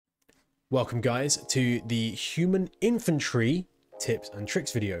Welcome guys to the human infantry tips and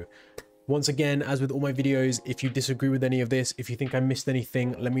tricks video. Once again, as with all my videos, if you disagree with any of this, if you think I missed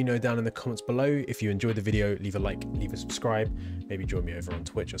anything, let me know down in the comments below. If you enjoyed the video, leave a like, leave a subscribe, maybe join me over on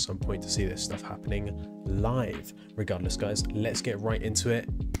Twitch at some point to see this stuff happening live. Regardless guys, let's get right into it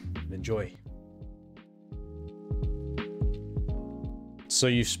and enjoy. So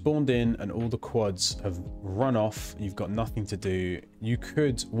you've spawned in and all the quads have run off. You've got nothing to do. You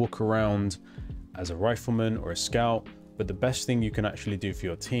could walk around as a rifleman or a scout, but the best thing you can actually do for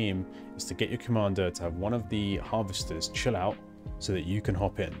your team is to get your commander to have one of the harvesters chill out so that you can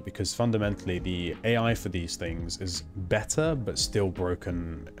hop in, because fundamentally the AI for these things is better, but still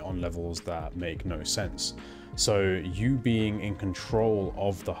broken on levels that make no sense. So you being in control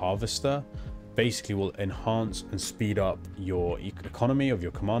of the harvester basically will enhance and speed up your economy of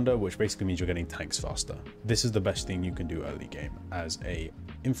your commander, which basically means you're getting tanks faster. This is the best thing you can do early game as a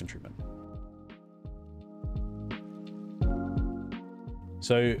infantryman.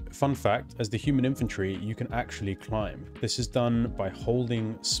 So fun fact, as the human infantry, you can actually climb. This is done by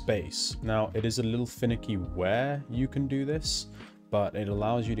holding space. Now it is a little finicky where you can do this, but it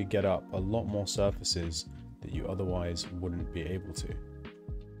allows you to get up a lot more surfaces that you otherwise wouldn't be able to.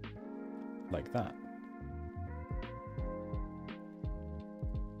 Like that.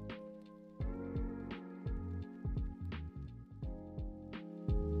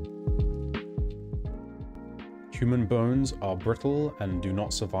 Human bones are brittle and do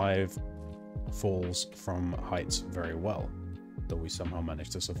not survive falls from heights very well, though we somehow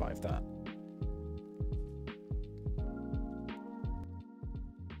managed to survive that.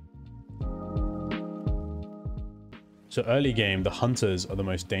 So early game, the hunters are the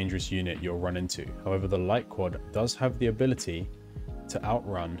most dangerous unit you'll run into. However, the light quad does have the ability to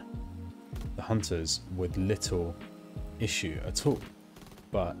outrun the hunters with little issue at all.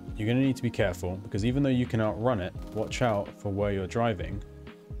 But you're going to need to be careful, because even though you can outrun it, watch out for where you're driving.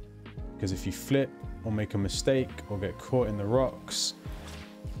 Because if you flip or make a mistake or get caught in the rocks,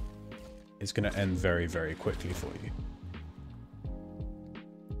 it's going to end very, very quickly for you.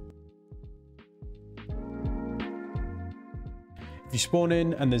 If you spawn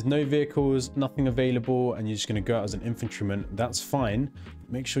in and there's no vehicles, nothing available, and you're just going to go out as an infantryman, that's fine.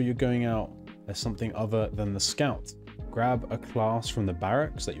 Make sure you're going out as something other than the scout. Grab a class from the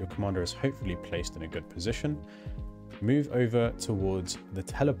barracks that your commander has hopefully placed in a good position. Move over towards the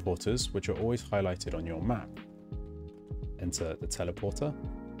teleporters, which are always highlighted on your map. Enter the teleporter.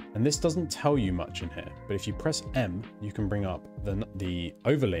 And this doesn't tell you much in here, but if you press M, you can bring up the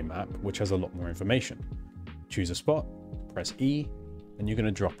overlay map, which has a lot more information. Choose a spot, press E, and you're going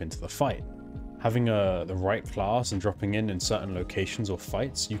to drop into the fight. Having the right class and dropping in certain locations or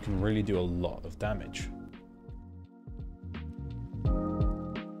fights, you can really do a lot of damage.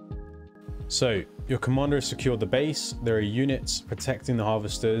 So your commander has secured the base, there are units protecting the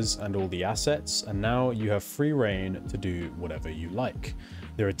harvesters and all the assets, and now you have free reign to do whatever you like.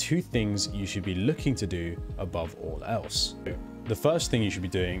 There are two things you should be looking to do above all else. The first thing you should be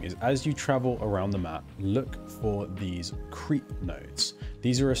doing is, as you travel around the map, look for these creep nodes.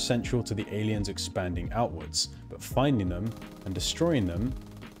 These are essential to the aliens expanding outwards, but finding them and destroying them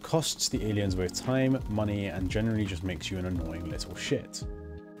costs the aliens both time, money, and generally just makes you an annoying little shit.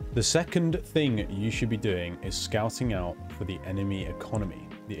 The second thing you should be doing is scouting out for the enemy economy.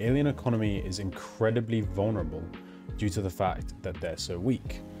 The alien economy is incredibly vulnerable due to the fact that they're so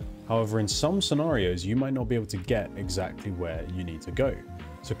weak. However, in some scenarios, you might not be able to get exactly where you need to go.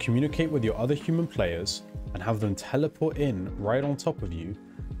 So communicate with your other human players and have them teleport in right on top of you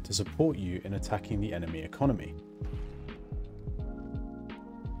to support you in attacking the enemy economy.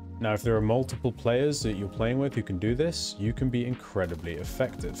 Now, if there are multiple players that you're playing with who can do this, you can be incredibly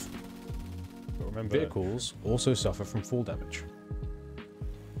effective. But remember, vehicles also suffer from fall damage.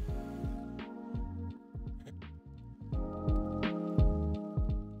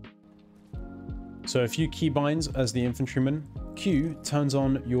 So a few keybinds as the infantryman. Q turns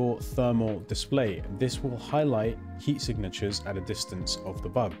on your thermal display. This will highlight heat signatures at a distance of the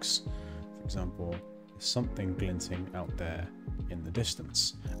bugs. For example, there's something glinting out there in the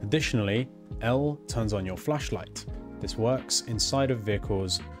distance. Additionally, L turns on your flashlight. This works inside of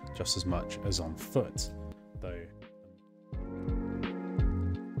vehicles just as much as on foot, though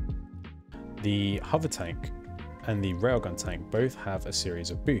the hover tank and the railgun tank both have a series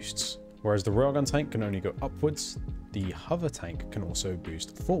of boosts. Whereas the railgun tank can only go upwards, the hover tank can also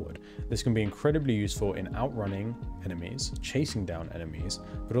boost forward. This can be incredibly useful in outrunning enemies, chasing down enemies,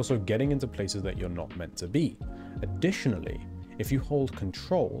 but also getting into places that you're not meant to be. Additionally, if you hold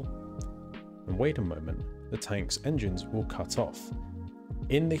control and wait a moment, the tank's engines will cut off.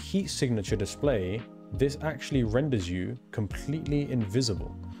 In the heat signature display, this actually renders you completely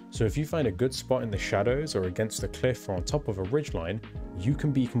invisible. So if you find a good spot in the shadows or against a cliff or on top of a ridgeline, you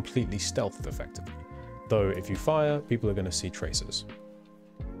can be completely stealthed effectively. Though if you fire, people are going to see traces.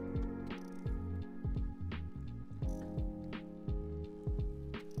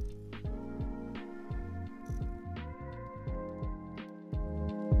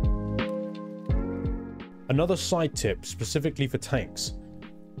 Another side tip specifically for tanks.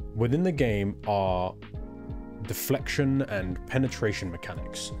 Within the game are deflection and penetration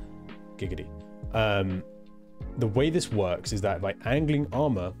mechanics. Giggity. The way this works is that by angling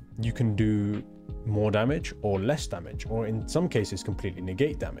armor, you can do more damage or less damage, or in some cases completely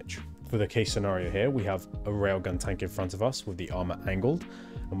negate damage. For the case scenario here, we have a railgun tank in front of us with the armor angled,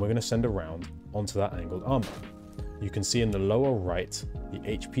 and we're going to send a round onto that angled armor. You can see in the lower right, the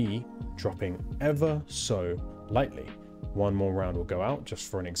HP dropping ever so lightly. One more round will go out, just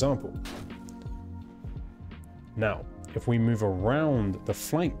for an example. Now, if we move around the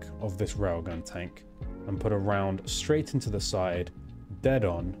flank of this railgun tank and put a round straight into the side, dead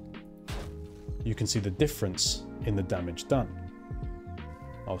on, you can see the difference in the damage done.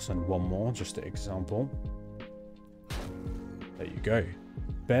 I'll send one more, just an example. There you go.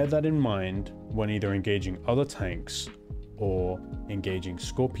 Bear that in mind when either engaging other tanks or engaging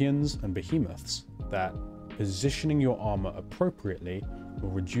scorpions and behemoths, that positioning your armor appropriately will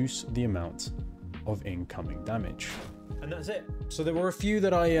reduce the amount of incoming damage. And that's it. So there were a few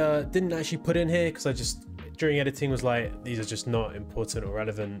that I didn't actually put in here because I just, during editing, was like, these are just not important or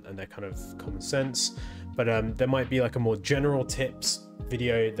relevant and they're kind of common sense. But there might be like a more general tips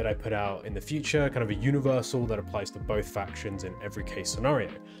video that I put out in the future, kind of a universal that applies to both factions in every case scenario.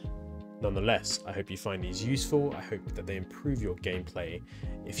 Nonetheless, I hope you find these useful. I hope that they improve your gameplay.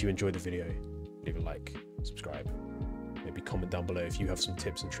 If you enjoyed the video, leave a like, subscribe, maybe comment down below if you have some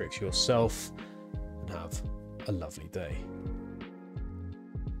tips and tricks yourself, and have a lovely day.